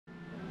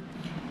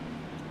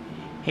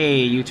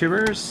Hey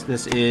YouTubers,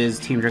 this is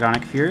Team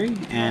Draconic Fury,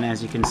 and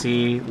as you can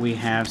see we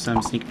have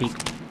some sneak peek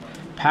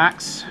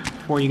packs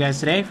for you guys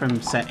today from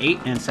set 8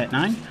 and set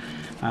 9.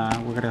 We're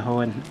going to go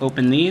and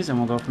open these and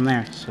we'll go from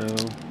there, so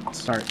let's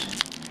start.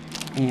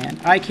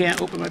 And I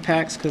can't open my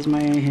packs because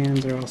my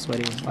hands are all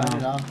sweaty. Slide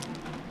it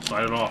off.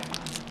 Slide it off.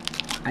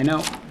 I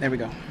know, there we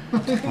go.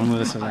 I'll move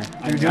this away.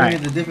 You're doing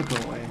it the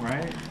difficult way,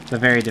 right? The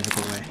very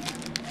difficult way.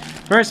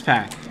 First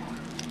pack.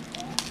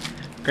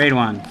 Grade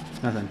 1,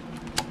 nothing.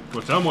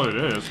 Well, tell them what it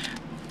is.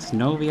 It's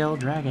Noviel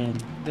Dragon.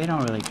 They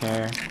don't really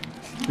care.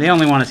 They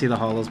only want to see the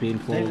holos being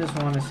They pulled. just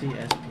want to see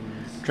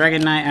SPs.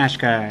 Dragon Knight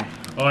Ashkai.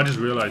 Oh, I just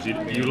realized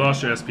you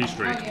lost your SP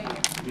streak.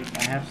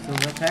 I have still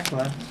that pack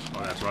left.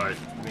 Oh, that's right.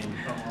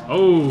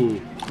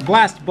 Oh!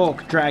 Blast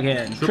Bulk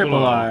Dragon.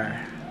 Triple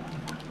R.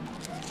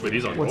 Wait,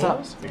 these are What's gold?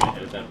 up? We can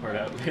edit that part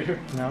out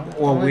later. No?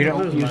 Well, Only we the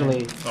don't blue's usually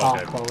mine. talk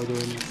Okay. while we're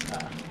doing this.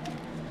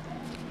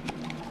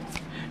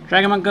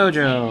 Dragon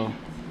Gojo.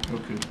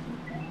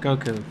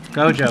 Goku.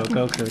 Gojo,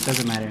 Goku. It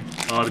doesn't matter.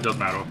 Oh, it does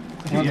matter.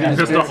 Yeah, You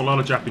pissed it's- off a lot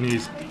of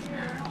Japanese.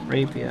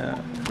 Rapia.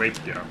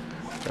 Rapia.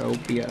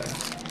 Ropia.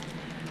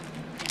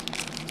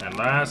 And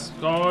last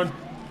card,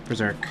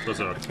 Berserk.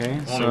 Berserk. Okay,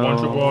 Only so one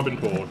triple R been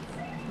pulled.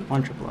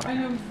 one triple R.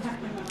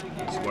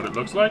 That's what it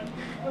looks like.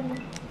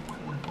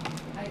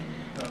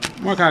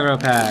 More Kagero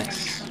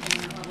packs.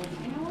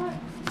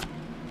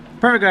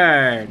 Perfect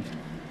Guard.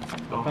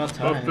 About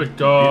time. Perfect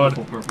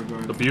God. Perfect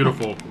guard. The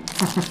beautiful.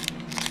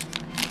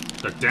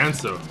 The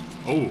dancer.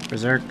 Oh,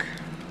 Berserk.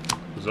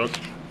 Berserk.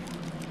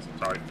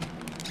 Sorry.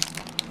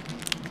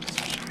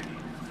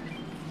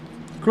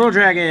 Cruel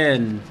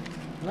Dragon.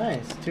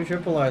 Nice. 2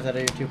 triple R's out of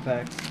your 2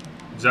 packs.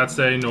 Does that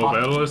say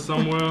Novella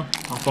somewhere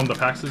from the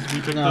packs we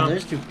picked No, up?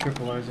 there's 2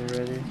 triple R's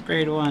already.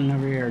 Grade 1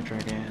 over here,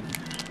 Dragon.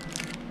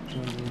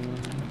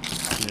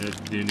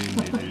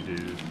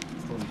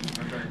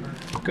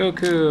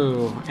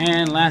 Goku.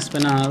 And last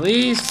but not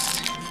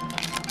least,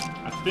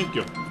 I think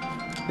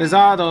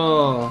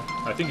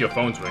your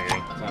phone's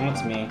ringing.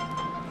 that's me.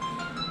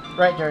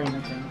 Right during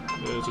the thing.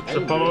 There's a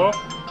triple R.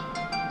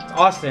 It's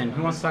Austin.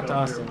 Who wants to talk to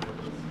Austin?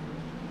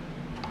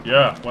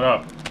 Yeah, what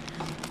up?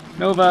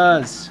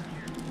 Novas.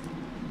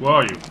 Where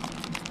are you?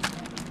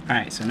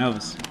 Alright, so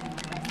Novas.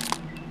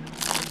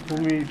 Pull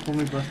me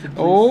busted, please.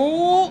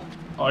 Oh!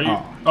 Are you?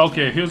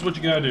 Okay, here's what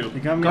you gotta do. You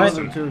got me Go a ahead.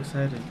 little too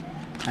excited.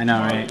 I know,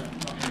 right?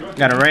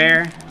 Got a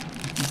rare.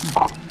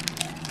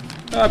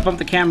 Oh, I bumped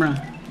the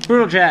camera.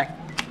 Brutal Jack.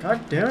 God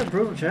damn it,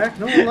 Brutal Jack.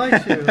 No one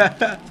likes you.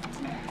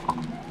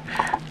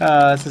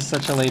 This is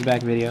such a laid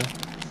back video.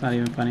 It's not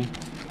even funny.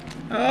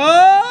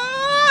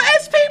 Oh!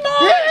 SP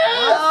Mon!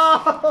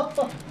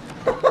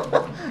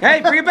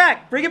 Hey, bring it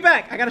back! Bring it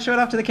back! I gotta show it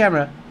off to the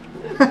camera.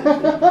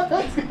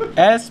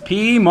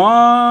 SP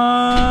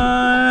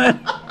Mon!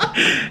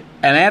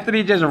 And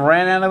Anthony just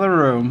ran out of the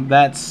room.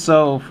 That's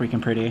so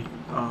freaking pretty.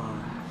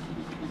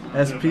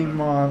 SP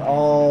Mon.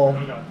 Oh,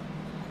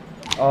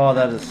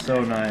 that is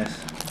so nice.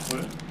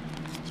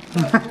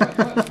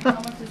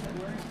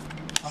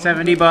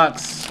 $70.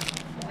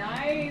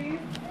 Nice.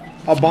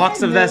 A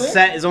box of this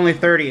set is only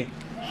 30.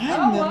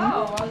 Oh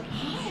wow.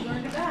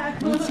 Learned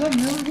that. What's up,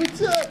 man?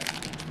 What's up?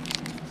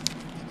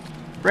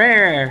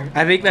 Rare.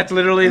 I think that's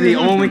literally the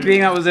only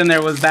thing that was in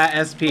there was that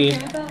SP.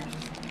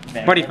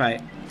 Buddy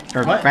fight.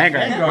 Or What?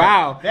 Vanguard. Vanguard.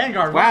 Wow.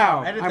 Vanguard.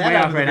 Wow. Edit I'm that way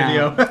out off of the right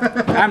now.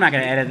 video. I'm not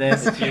gonna edit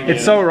this.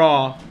 It's so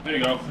raw. There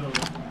you go.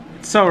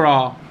 It's so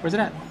raw. Where's it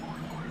at?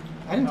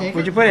 I didn't take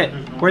Where'd you put it?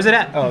 Where's it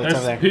at? Oh, it's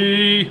over there.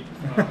 SP.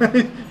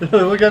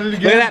 Look at it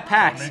again. Look at that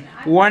packs.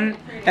 One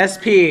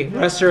SP.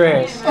 Rest are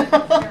rares.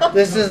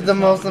 This is the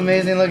most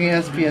amazing looking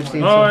SP I've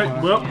seen so Alright,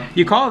 far. well,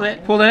 You called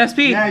it. Pulled an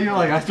SP. Yeah, you're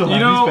like, I still you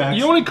know,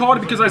 you only called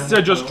it because I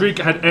said your streak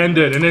had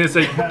ended, and then it's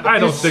like, I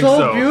don't It's think so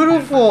so.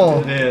 beautiful.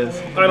 It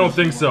is. I don't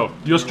think so.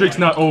 Your streak's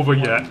not over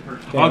yet.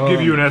 I'll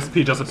give you an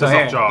SP just to So piss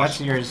here, off Josh.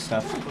 that's yours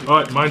stuff.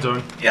 Alright, my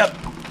turn. Yep.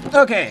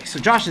 Okay, so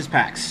Josh's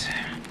packs.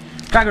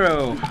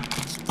 Kagero.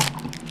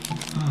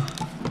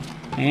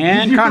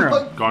 And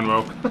Conroe. Gone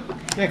rogue.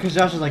 Yeah, because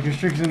Josh was like, your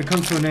streak's gonna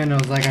come to an end. I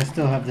was like, I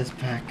still have this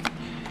pack.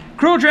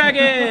 Cruel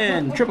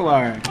Dragon. Triple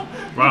R.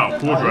 Wow,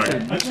 cool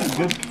dragon. That's just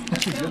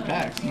good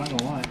packs, I'm not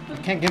gonna lie. I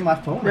can't get my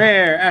phone.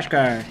 Rare.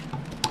 Ashgar.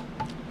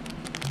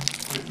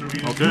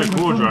 Okay,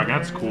 cool dragon.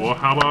 That's cool.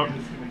 How about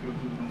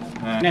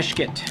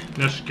Neshkit.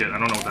 Nishkit? I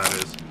don't know what that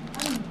is.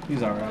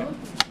 He's alright.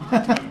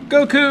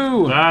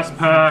 Goku. Last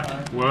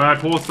pack. Will I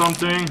pull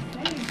something?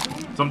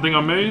 Something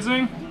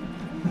amazing?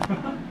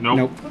 Nope.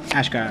 Nope.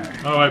 Ashgar.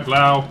 Alright,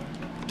 Blau.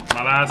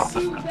 My last.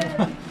 You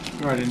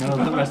already know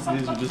the rest of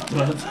these are just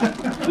duds.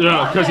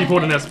 Yeah, because he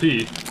pulled an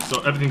SP,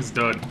 so everything's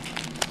done.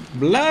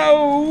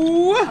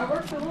 Blow. I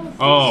work for Little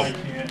Oh,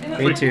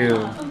 Grade 2.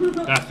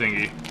 that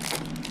thingy.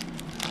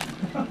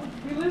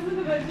 We listen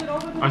to that shit all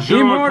the time.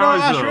 Ashura Immortal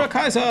Kaiser. Ashura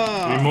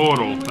Kaiser.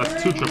 Immortal.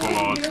 That's 2 triple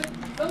R's.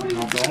 Somebody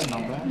Not bad,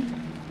 not bad.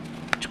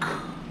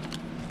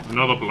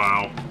 Another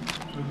Blau.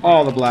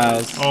 All the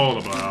blows. All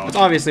the Blau. That's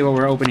obviously what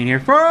we're opening here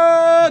for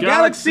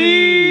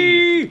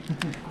Galaxy.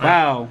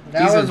 Wow.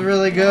 That was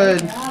really good.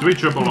 3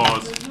 triple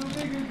R's.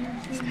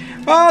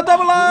 Oh,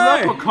 double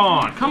I!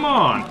 Leprechaun, come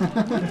on.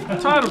 I'm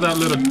tired of that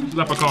little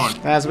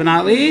leprechaun. Last but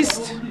not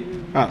least,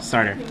 oh,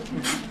 starter.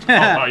 Oh,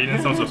 wow, you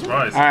didn't sound so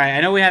surprised. All right,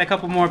 I know we had a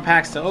couple more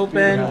packs to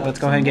open. Let's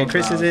go ahead and get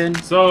Chris's in.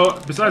 So,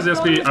 besides the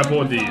SP, I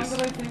pulled these.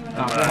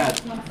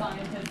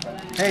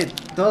 Hey,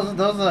 those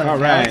All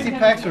right. Galaxy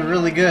packs were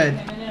really good.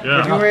 If you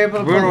Yeah. were able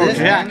to Brutal pull this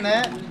Jack. and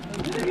that,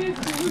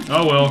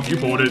 Oh well, you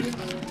pulled it.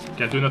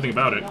 Can't do nothing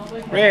about it.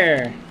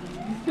 Rare.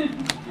 He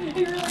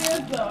really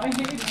is though. I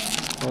hate him.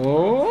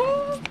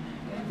 Oh,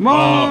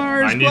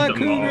 Mars, I need Black the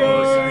Cougar.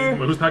 Mars.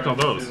 Wait, who's packed all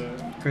those?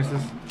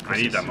 Chris's. I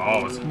need that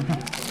Mars.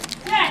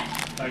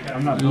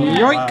 I'm not doing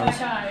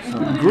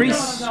Yoink. Grease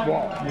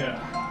Swall.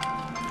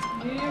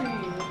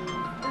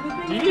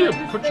 You need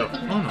to put your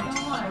phone on.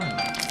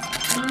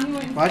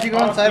 Why'd you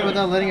go inside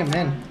without letting him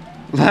in?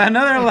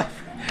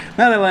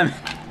 Another lemon.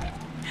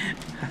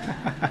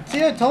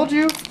 See, I told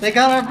you. They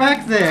got our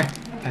backs there.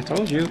 I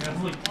told you.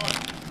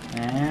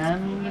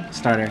 And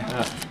Starter.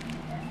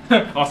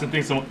 Austin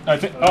thinks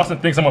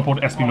someone pulled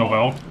SP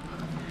Novell.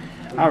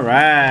 All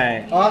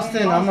right.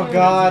 Austin, I'm a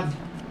god.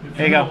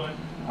 Here you go.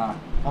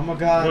 I'm a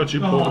god. What you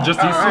pulled? Just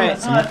these All right,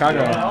 two? some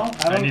cargo. I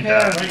don't need care.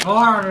 that.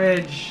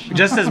 Garbage.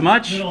 Just as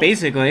much,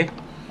 basically.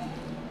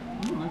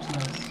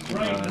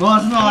 Well,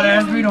 it's not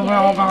SP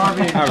Novell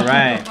garbage. All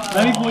right.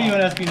 Let me pull you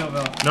an SP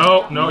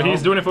Novell. No,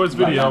 he's doing it for his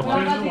video.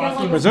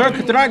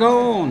 Berserk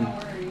Dragon.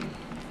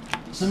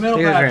 It's the middle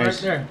Take pack this right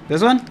race. there.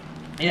 This one?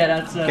 Yeah,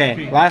 that's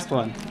Okay, last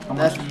one.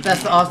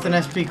 That's the Austin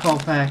SP call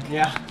pack.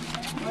 Yeah.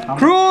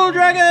 Cruel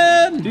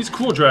Dragon. These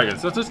cool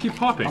dragons. Let's just keep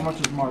popping. How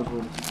much is Mars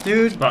worth?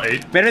 Dude, About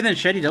 8. Better than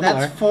Shady Double R.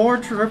 that's 4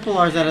 triple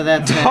R's out of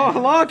that set. Oh,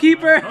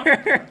 Lawkeeper.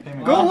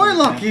 Go away,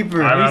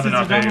 Lockkeeper. I'd rather since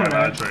not you pay. don't I'd want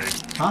rather trade.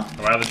 Huh? I'd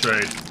rather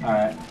trade.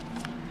 Alright.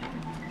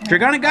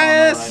 Draconic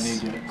I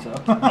Gaius. need it, so.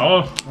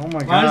 Oh, Oh my Why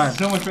god. is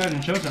so much better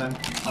than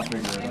Showtime? I'll figure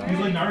it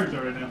out. like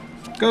Naruto right now.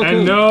 Goku.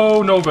 And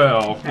no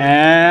Novell.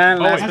 And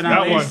Oh, last wait, but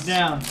not that one. least.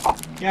 Down.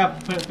 Yeah,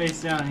 put it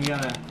face down. You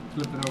gotta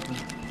flip it open.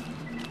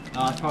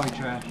 Oh, it's probably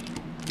trash.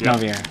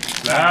 Novier.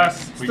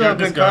 Last, we Still a got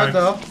this good card guy.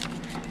 though.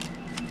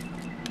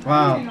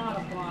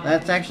 Wow,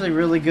 that's actually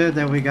really good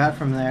that we got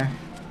from there.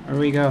 Where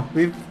we go?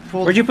 We've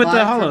pulled. Where'd you put the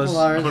 5 hollows?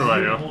 triple Rs. Put it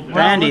right here.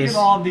 Randy's. look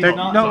at all these They're-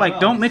 not no, so like,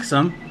 well. don't mix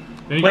them.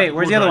 Then you Wait, got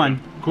where's Cool the other Dragon.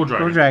 one? Cool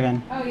Dragon. Cool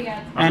Dragon. Oh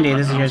yeah. Andy,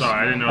 this is I'm yours.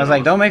 sorry, I didn't know I was that.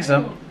 like, don't mix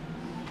them.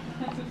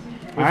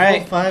 We All right.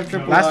 pulled 5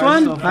 triple Last Rs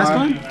one? so Last far.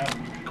 one?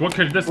 What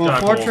could this Well,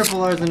 guy 4 pull?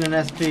 triple Rs and an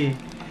SP.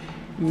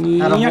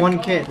 Out of Yep. one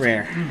kit.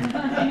 Rare.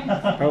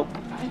 Oh.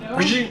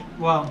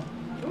 Well,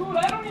 Ooh,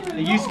 I don't even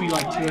it used to be know.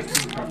 like 2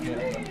 SP per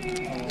kit.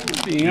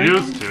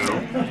 Used to.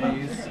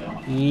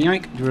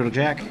 Yoink. Doodle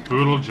Jack.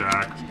 Poodle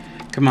Jack.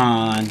 Come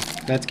on.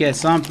 Let's get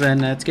something.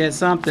 Let's get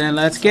something.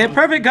 Let's get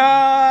perfect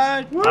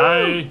card.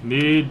 I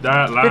need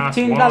that last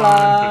 $15.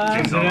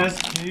 one.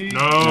 $15.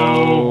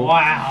 No.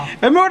 Wow.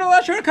 Immortal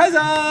Ashurkaza.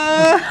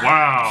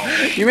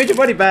 Wow. You made your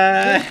money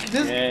back.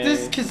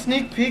 This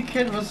sneak peek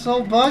kit was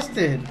so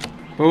busted.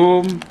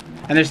 Boom.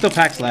 And there's still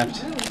packs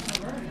left.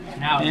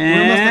 Now we must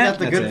And have got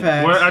the that's good it.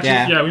 packs. Well, actually,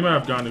 Yeah. yeah, we might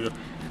have gone to go.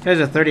 There's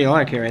a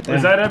 $30 kit right there.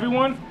 Is that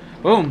everyone?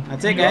 Boom.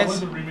 That's it,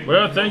 guys.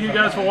 Well, thank you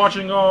guys for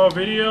watching our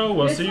video.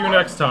 We'll see you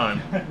next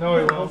time. No,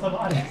 it won't.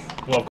 Well,